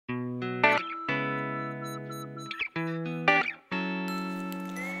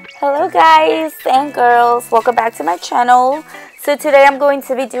Hello guys and girls, welcome back to my channel. So today I'm going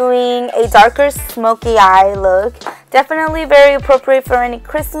to be doing a darker smoky eye look. Definitely very appropriate for any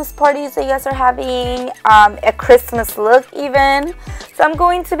Christmas parties that you guys are having, a Christmas look even. So I'm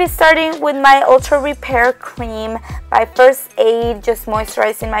going to be starting with my Ultra Repair Cream by First Aid, just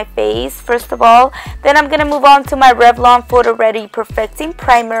moisturizing my face first of all. Then I'm going to move on to my Revlon Photo Ready Perfecting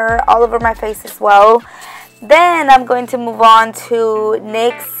Primer all over my face as well. Then I'm going to move on to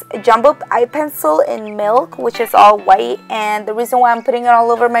NYX Jumbo Eye Pencil in Milk, which is all white. And the reason why I'm putting it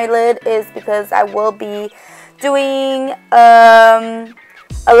all over my lid is because I will be doing a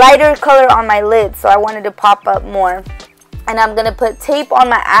lighter color on my lid. So I wanted to pop up more. And I'm going to put tape on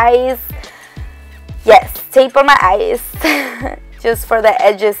my eyes. Yes, tape on my eyes. Just for the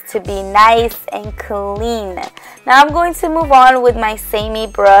edges to be nice and clean. Now I'm going to move on with my Samey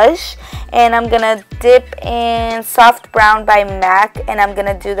brush, and I'm gonna dip in Soft Brown by MAC, and I'm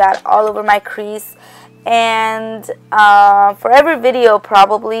gonna do that all over my crease. And for every video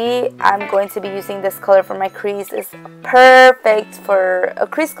probably I'm going to be using this color for my crease. It's perfect for a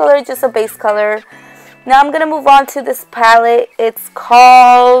crease color, just a base color. Now I'm gonna move on to this palette. It's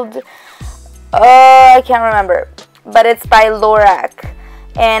called I can't remember, but it's by Lorac,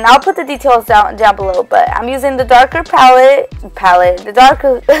 and I'll put the details down below. But I'm using the darker the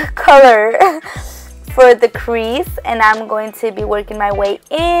darker color for the crease, and I'm going to be working my way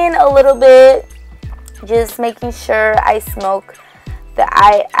in a little bit, just making sure I smoke the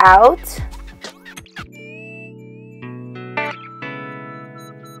eye out.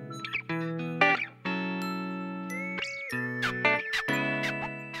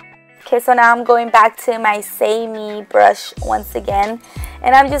 Okay, so now I'm going back to my Samey brush once again,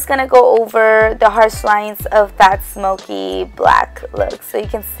 and I'm just gonna go over the harsh lines of that smoky black look, so you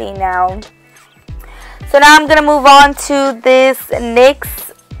can see now. So now I'm gonna move on to this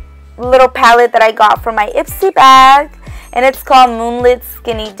NYX little palette that I got from my Ipsy bag, and it's called Moonlit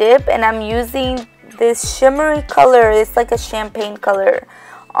Skinny Dip, and I'm using this shimmery color. It's like a champagne color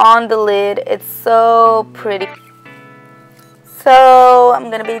on the lid. It's so pretty. So I'm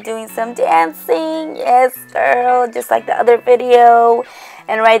going to be doing some dancing. Yes, girl, just like the other video.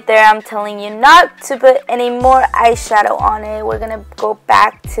 And right there, I'm telling you not to put any more eyeshadow on it. We're going to go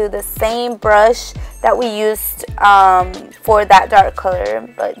back to the same brush that we used for that dark color.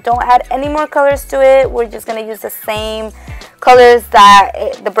 But don't add any more colors to it. We're just going to use the same colors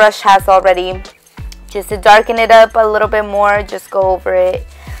that the brush has already. Just to darken it up a little bit more, just go over it.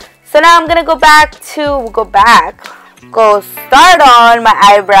 So now I'm going to go start on my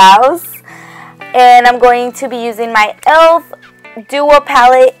eyebrows, and I'm going to be using my e.l.f. Duo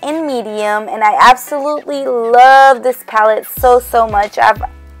palette in medium, and I absolutely love this palette so much. I've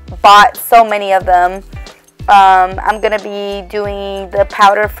bought so many of them. I'm gonna be doing the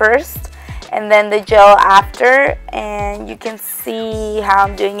powder first and then the gel after, and you can see how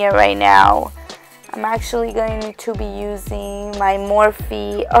I'm doing it right now. I'm actually going to be using my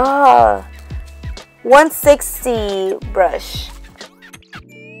Morphe 160 brush.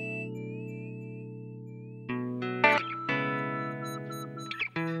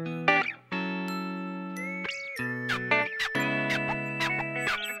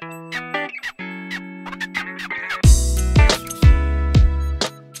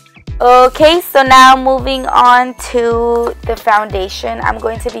 Okay, so now moving on to the foundation. I'm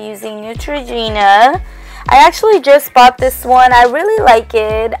going to be using Neutrogena. I actually just bought this one. I really like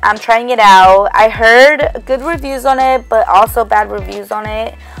it. I'm trying it out. I heard good reviews on it, but also bad reviews on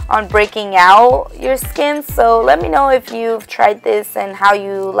it, on breaking out your skin. So let me know if you've tried this and how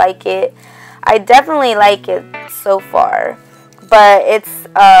you like it. I definitely like it so far. But it's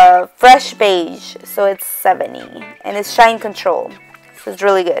fresh beige, so it's 70. And it's shine control. So it's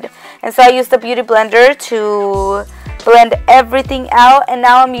really good. And so I used the beauty blender to blend everything out. And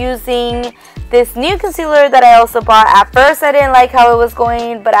now I'm using this new concealer that I also bought. At first I didn't like how it was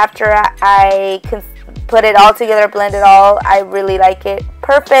going, but after I put it all together, blend it all, I really like it.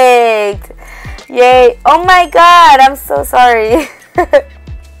 Perfect! Yay! Oh my god, I'm so sorry.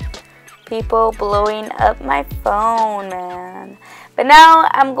 People blowing up my phone, man. But now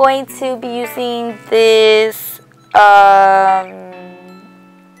I'm going to be using this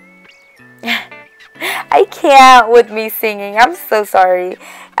I can't with me singing. I'm so sorry.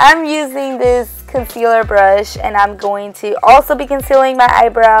 I'm using this concealer brush, and I'm going to also be concealing my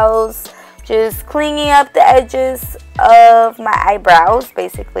eyebrows, just cleaning up the edges of my eyebrows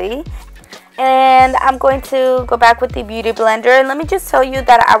basically. And I'm going to go back with the beauty blender, and let me just tell you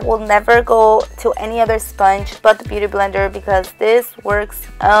that I will never go to any other sponge but the beauty blender because this works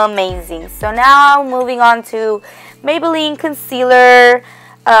amazing. So now moving on to Maybelline concealer.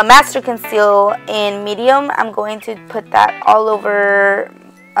 Master Conceal in medium. I'm going to put that all over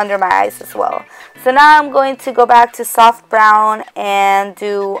under my eyes as well. So now I'm going to go back to soft brown and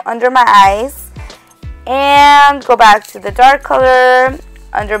do under my eyes, and go back to the dark color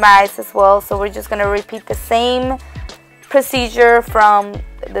under my eyes as well. So we're just going to repeat the same procedure from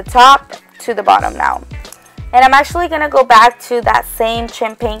the top to the bottom now. And I'm actually going to go back to that same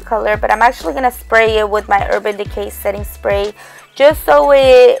champagne color, but I'm actually going to spray it with my Urban Decay setting spray just so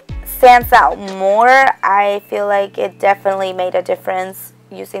it stands out more. I feel like it definitely made a difference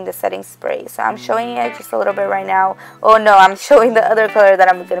using the setting spray. So I'm showing it just a little bit right now. Oh no, I'm showing the other color that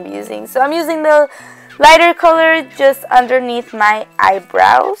I'm going to be using. So I'm using the lighter color just underneath my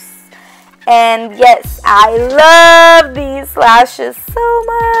eyebrows. And yes, I love these lashes so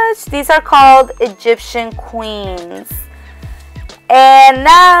much. These are called Egyptian Queens. And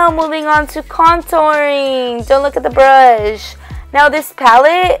now moving on to contouring. Don't look at the brush. Now this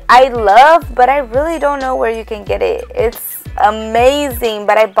palette I love, but I really don't know where you can get it. It's amazing,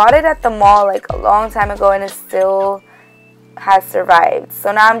 but I bought it at the mall like a long time ago and it still has survived.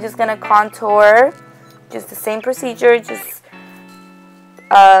 So now I'm just going to contour. Just the same procedure, just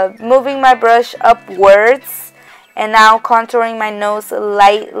moving my brush upwards, and now contouring my nose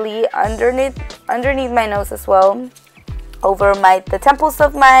lightly underneath my nose as well, over the temples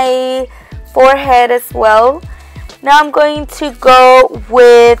of my forehead as well. Now I'm going to go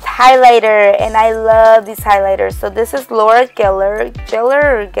with highlighter, and I love these highlighters. So this is Lorac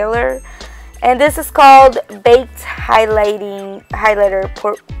Geller, and this is called Baked Highlighter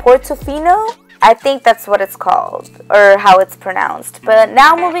Portofino. I think that's what it's called, or how it's pronounced. But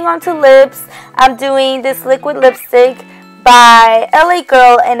now moving on to lips, I'm doing this liquid lipstick by LA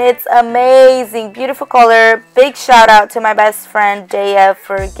Girl, and it's amazing, beautiful color. Big shout out to my best friend Daya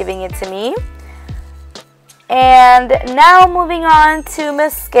for giving it to me. And now moving on to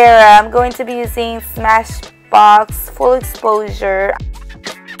mascara, I'm going to be using Smashbox Full Exposure.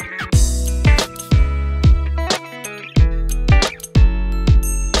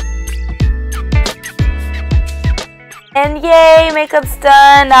 And yay, makeup's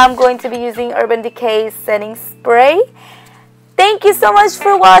done. Now I'm going to be using Urban Decay setting spray. Thank you so much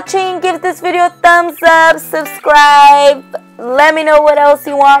for watching. Give this video a thumbs up, subscribe. Let me know what else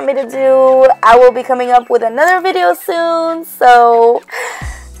you want me to do. I will be coming up with another video soon, so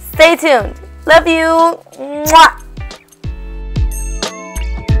stay tuned. Love you. Mwah.